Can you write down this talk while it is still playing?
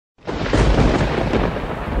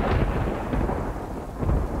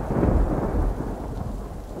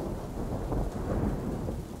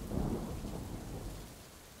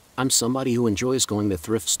I'm somebody who enjoys going to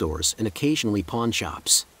thrift stores and occasionally pawn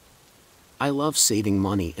shops. I love saving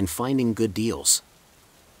money and finding good deals.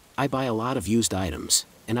 I buy a lot of used items,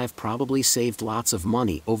 and I've probably saved lots of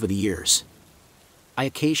money over the years. I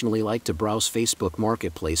occasionally like to browse Facebook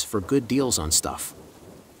Marketplace for good deals on stuff.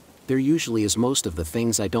 There usually is most of the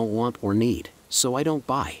things I don't want or need, so I don't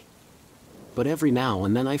buy. But every now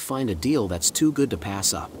and then I find a deal that's too good to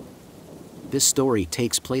pass up. This story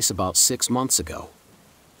takes place about 6 months ago.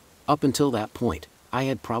 Up until that point, I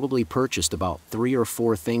had probably purchased about 3 or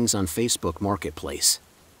 4 things on Facebook Marketplace.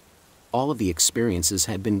 All of the experiences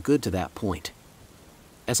had been good to that point.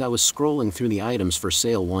 As I was scrolling through the items for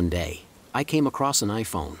sale one day, I came across an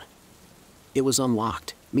iPhone. It was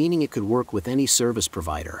unlocked, meaning it could work with any service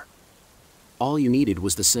provider. All you needed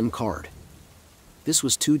was the SIM card. This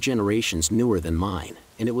was 2 generations newer than mine,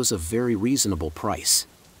 and it was a very reasonable price.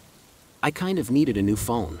 I kind of needed a new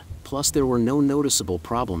phone, plus there were no noticeable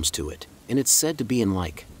problems to it, and it's said to be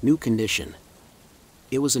in new condition.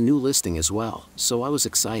 It was a new listing as well, so I was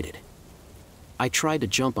excited. I tried to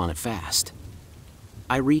jump on it fast.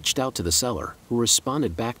 I reached out to the seller, who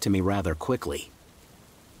responded back to me rather quickly.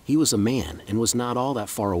 He was a man and was not all that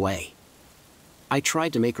far away. I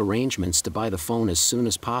tried to make arrangements to buy the phone as soon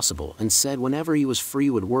as possible and said whenever he was free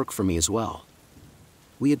would work for me as well.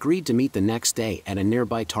 We agreed to meet the next day at a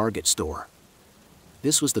nearby Target store.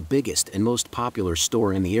 This was the biggest and most popular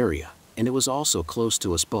store in the area, and it was also close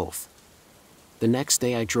to us both. The next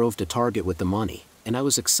day I drove to Target with the money, and I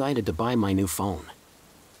was excited to buy my new phone.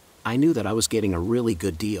 I knew that I was getting a really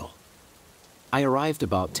good deal. I arrived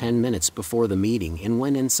about 10 minutes before the meeting and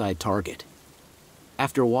went inside Target.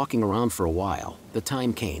 After walking around for a while, the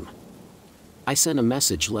time came. I sent a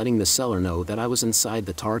message letting the seller know that I was inside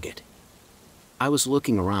the Target. I was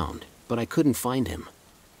looking around, but I couldn't find him.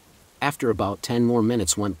 After about 10 more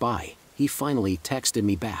minutes went by, he finally texted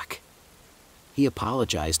me back. He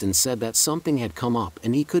apologized and said that something had come up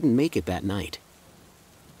and he couldn't make it that night.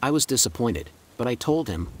 I was disappointed, but I told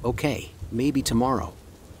him, okay, maybe tomorrow.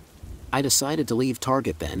 I decided to leave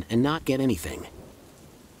Target then and not get anything.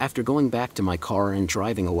 After going back to my car and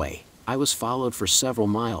driving away, I was followed for several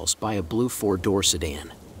miles by a blue 4-door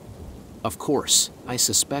sedan. Of course, I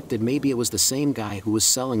suspected maybe it was the same guy who was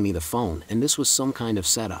selling me the phone and this was some kind of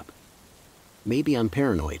setup. Maybe I'm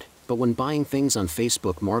paranoid, but when buying things on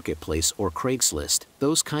Facebook Marketplace or Craigslist,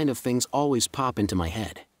 those kind of things always pop into my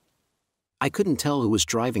head. I couldn't tell who was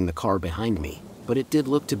driving the car behind me, but it did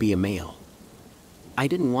look to be a male. I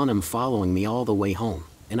didn't want him following me all the way home,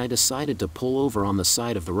 and I decided to pull over on the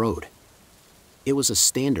side of the road. It was a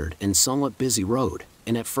standard and somewhat busy road,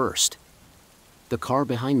 and at first, the car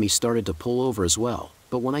behind me started to pull over as well,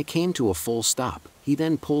 but when I came to a full stop, he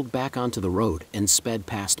then pulled back onto the road and sped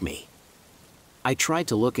past me. I tried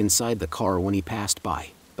to look inside the car when he passed by,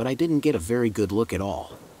 but I didn't get a very good look at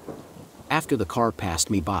all. After the car passed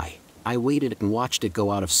me by, I waited and watched it go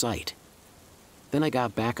out of sight. Then I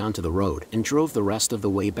got back onto the road and drove the rest of the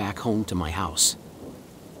way back home to my house.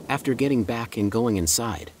 After getting back and going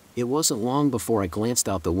inside, it wasn't long before I glanced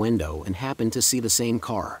out the window and happened to see the same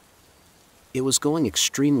car. It was going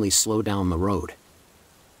extremely slow down the road.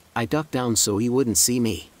 I ducked down so he wouldn't see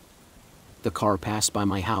me. The car passed by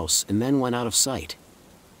my house and then went out of sight.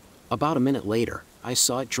 About a minute later, I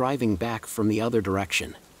saw it driving back from the other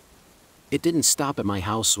direction. It didn't stop at my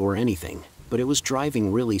house or anything, but it was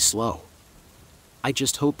driving really slow. I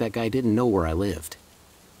just hoped that guy didn't know where I lived.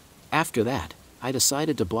 After that, I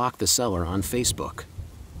decided to block the seller on Facebook.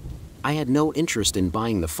 I had no interest in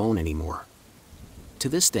buying the phone anymore. To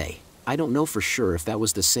this day, I don't know for sure if that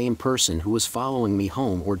was the same person who was following me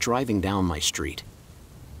home or driving down my street.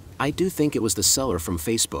 I do think it was the seller from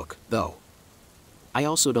Facebook, though. I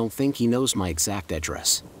also don't think he knows my exact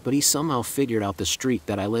address, but he somehow figured out the street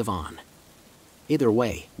that I live on. Either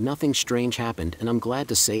way, nothing strange happened and I'm glad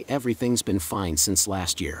to say everything's been fine since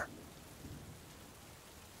last year.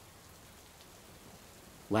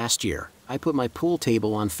 Last year, I put my pool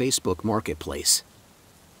table on Facebook Marketplace.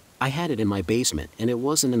 I had it in my basement and it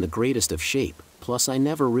wasn't in the greatest of shape, plus I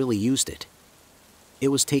never really used it. It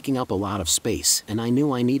was taking up a lot of space and I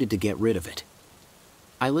knew I needed to get rid of it.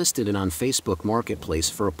 I listed it on Facebook Marketplace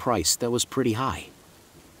for a price that was pretty high.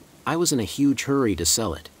 I was in a huge hurry to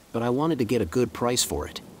sell it, but I wanted to get a good price for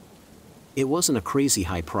it. It wasn't a crazy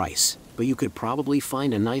high price, but you could probably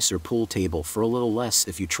find a nicer pool table for a little less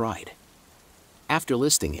if you tried. After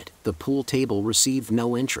listing it, the pool table received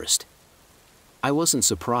no interest. I wasn't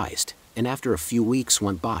surprised, and after a few weeks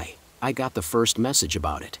went by, I got the first message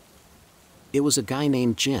about it. It was a guy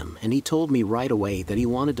named Jim and he told me right away that he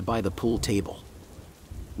wanted to buy the pool table.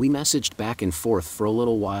 We messaged back and forth for a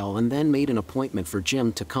little while and then made an appointment for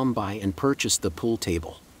Jim to come by and purchase the pool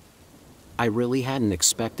table. I really hadn't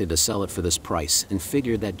expected to sell it for this price and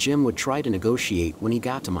figured that Jim would try to negotiate when he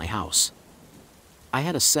got to my house. I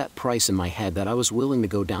had a set price in my head that I was willing to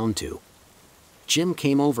go down to. Jim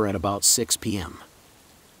came over at about 6 p.m.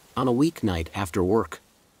 on a weeknight after work.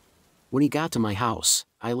 When he got to my house,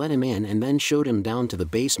 I let him in and then showed him down to the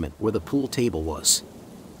basement where the pool table was.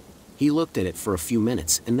 He looked at it for a few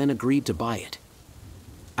minutes and then agreed to buy it.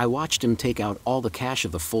 I watched him take out all the cash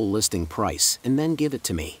of the full listing price and then give it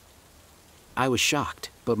to me. I was shocked,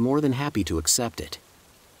 but more than happy to accept it.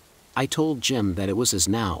 I told Jim that it was his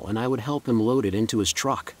now and I would help him load it into his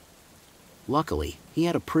truck. Luckily, he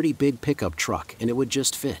had a pretty big pickup truck and it would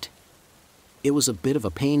just fit. It was a bit of a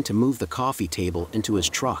pain to move the coffee table into his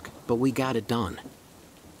truck, but we got it done.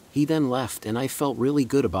 He then left and I felt really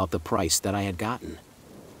good about the price that I had gotten.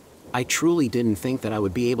 I truly didn't think that I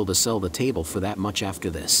would be able to sell the table for that much after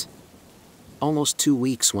this. Almost 2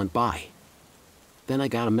 weeks went by. Then I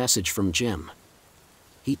got a message from Jim.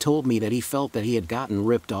 He told me that he felt that he had gotten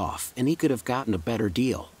ripped off and he could have gotten a better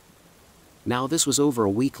deal. Now this was over a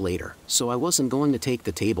week later, so I wasn't going to take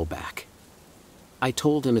the table back. I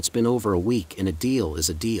told him it's been over a week and a deal is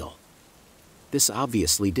a deal. This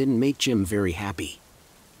obviously didn't make Jim very happy.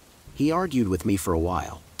 He argued with me for a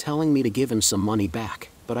while, telling me to give him some money back,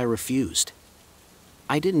 but I refused.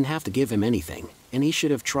 I didn't have to give him anything, and he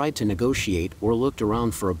should have tried to negotiate or looked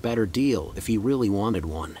around for a better deal if he really wanted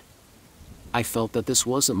one. I felt that this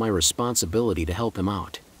wasn't my responsibility to help him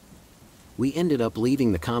out. We ended up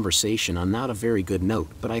leaving the conversation on not a very good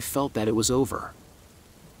note, but I felt that it was over.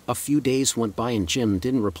 A few days went by and Jim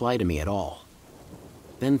didn't reply to me at all.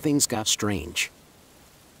 Then things got strange.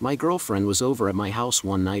 My girlfriend was over at my house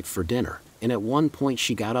one night for dinner, and at one point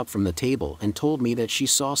she got up from the table and told me that she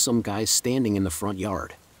saw some guys standing in the front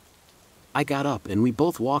yard. I got up and we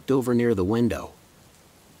both walked over near the window.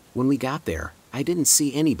 When we got there, I didn't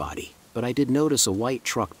see anybody, but I did notice a white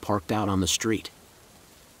truck parked out on the street.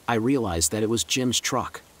 I realized that it was Jim's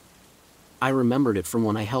truck. I remembered it from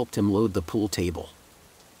when I helped him load the pool table.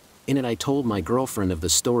 In it I told my girlfriend of the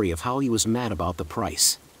story of how he was mad about the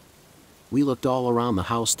price. We looked all around the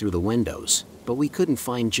house through the windows, but we couldn't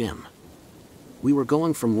find Jim. We were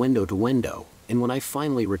going from window to window, and when I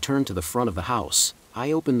finally returned to the front of the house,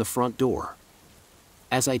 I opened the front door.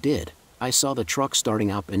 As I did, I saw the truck starting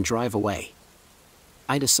up and drive away.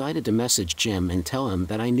 I decided to message Jim and tell him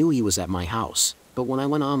that I knew he was at my house, but when I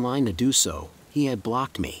went online to do so, he had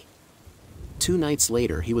blocked me. 2 nights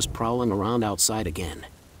later he was prowling around outside again.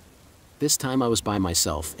 This time I was by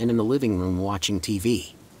myself and in the living room watching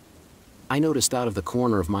TV. I noticed out of the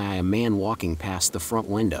corner of my eye a man walking past the front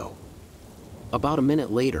window. About a minute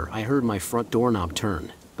later I heard my front doorknob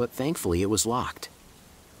turn, but thankfully it was locked.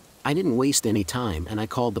 I didn't waste any time and I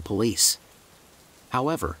called the police.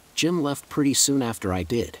 However, Jim left pretty soon after I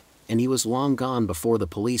did, and he was long gone before the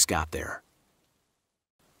police got there.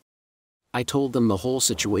 I told them the whole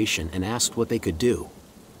situation and asked what they could do.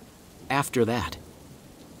 After that,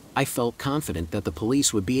 I felt confident that the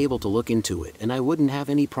police would be able to look into it and I wouldn't have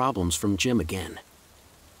any problems from Jim again.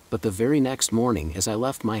 But the very next morning as I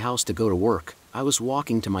left my house to go to work, I was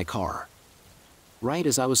walking to my car. Right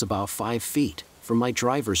as I was about 5 feet from my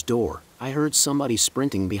driver's door, I heard somebody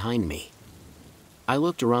sprinting behind me. I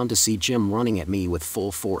looked around to see Jim running at me with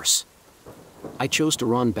full force. I chose to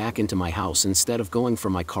run back into my house instead of going for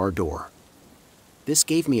my car door. This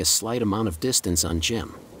gave me a slight amount of distance on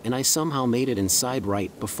Jim, and I somehow made it inside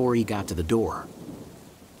right before he got to the door.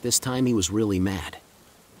 This time he was really mad.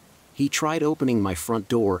 He tried opening my front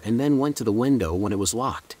door and then went to the window when it was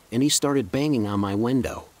locked, and he started banging on my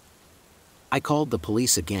window. I called the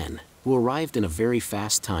police again, who arrived in a very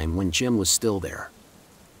fast time when Jim was still there.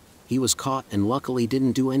 He was caught and luckily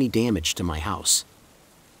didn't do any damage to my house.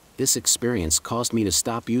 This experience caused me to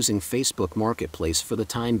stop using Facebook Marketplace for the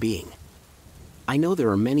time being. I know there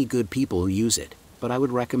are many good people who use it, but I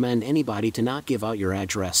would recommend anybody to not give out your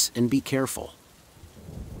address and be careful.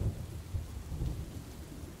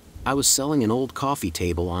 I was selling an old coffee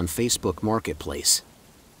table on Facebook Marketplace.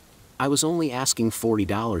 I was only asking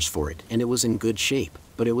 $40 for it and it was in good shape,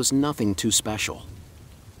 but it was nothing too special.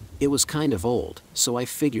 It was kind of old, so I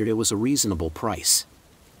figured it was a reasonable price.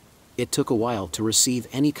 It took a while to receive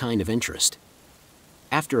any kind of interest.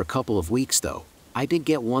 After a couple of weeks though, I did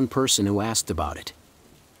get one person who asked about it.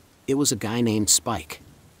 It was a guy named Spike.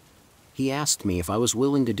 He asked me if I was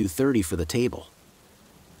willing to do $30 for the table.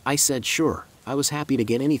 I said sure, I was happy to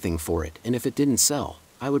get anything for it, and if it didn't sell,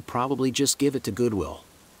 I would probably just give it to Goodwill.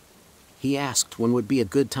 He asked when would be a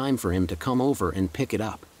good time for him to come over and pick it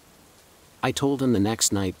up. I told him the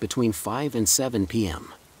next night between 5 and 7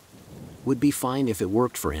 p.m. would be fine if it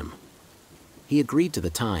worked for him. He agreed to the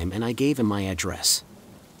time and I gave him my address.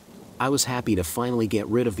 I was happy to finally get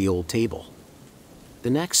rid of the old table. The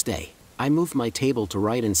next day, I moved my table to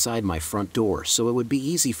right inside my front door so it would be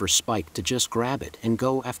easy for Spike to just grab it and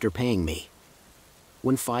go after paying me.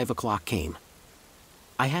 When 5 o'clock came,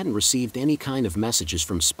 I hadn't received any kind of messages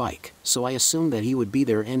from Spike, so I assumed that he would be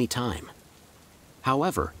there any time.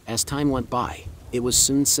 However, as time went by, it was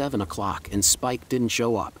soon 7 o'clock and Spike didn't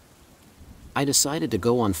show up. I decided to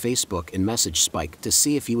go on Facebook and message Spike to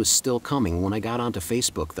see if he was still coming. When I got onto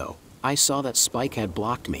Facebook though, I saw that Spike had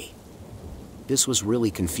blocked me. This was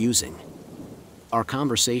really confusing. Our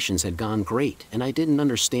conversations had gone great and I didn't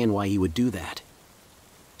understand why he would do that.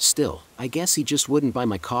 Still, I guess he just wouldn't buy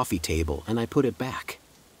my coffee table and I put it back.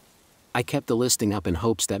 I kept the listing up in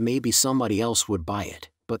hopes that maybe somebody else would buy it,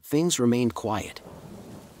 but things remained quiet.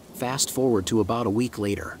 Fast forward to about a week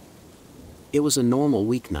later. It was a normal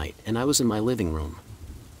weeknight and I was in my living room.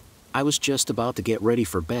 I was just about to get ready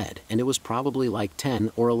for bed and it was probably like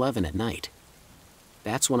 10 or 11 at night.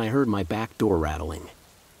 That's when I heard my back door rattling.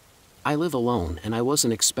 I live alone and I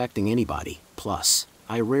wasn't expecting anybody, plus,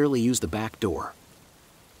 I rarely use the back door.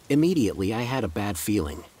 Immediately I had a bad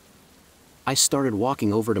feeling. I started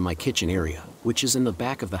walking over to my kitchen area, which is in the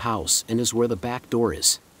back of the house and is where the back door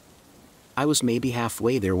is. I was maybe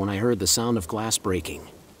halfway there when I heard the sound of glass breaking.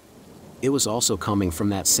 It was also coming from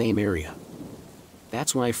that same area.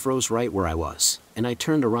 That's when I froze right where I was, and I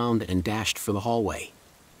turned around and dashed for the hallway.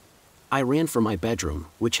 I ran for my bedroom,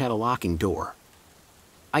 which had a locking door.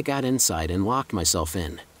 I got inside and locked myself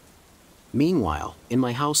in. Meanwhile, in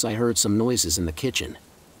my house I heard some noises in the kitchen.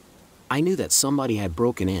 I knew that somebody had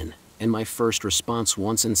broken in, and my first response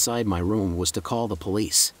once inside my room was to call the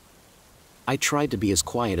police. I tried to be as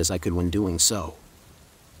quiet as I could when doing so.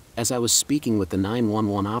 As I was speaking with the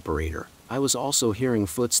 911 operator, I was also hearing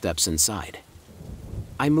footsteps inside.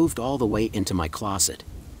 I moved all the way into my closet.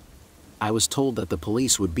 I was told that the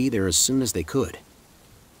police would be there as soon as they could.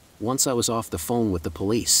 Once I was off the phone with the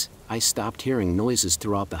police, I stopped hearing noises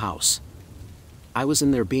throughout the house. I was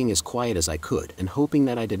in there being as quiet as I could and hoping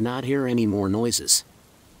that I did not hear any more noises.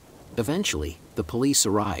 Eventually, the police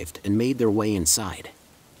arrived and made their way inside.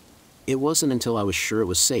 It wasn't until I was sure it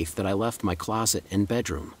was safe that I left my closet and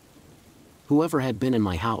bedroom. Whoever had been in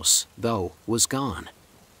my house, though, was gone.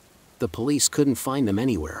 The police couldn't find them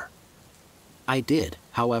anywhere. I did,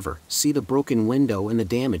 however, see the broken window and the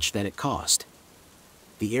damage that it caused.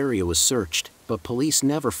 The area was searched, but police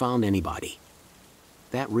never found anybody.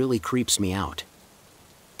 That really creeps me out.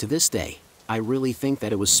 To this day, I really think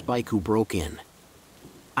that it was Spike who broke in.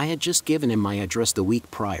 I had just given him my address the week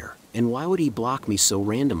prior, and why would he block me so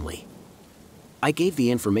randomly? I gave the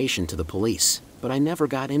information to the police, but I never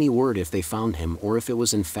got any word if they found him or if it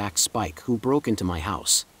was in fact Spike who broke into my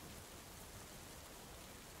house.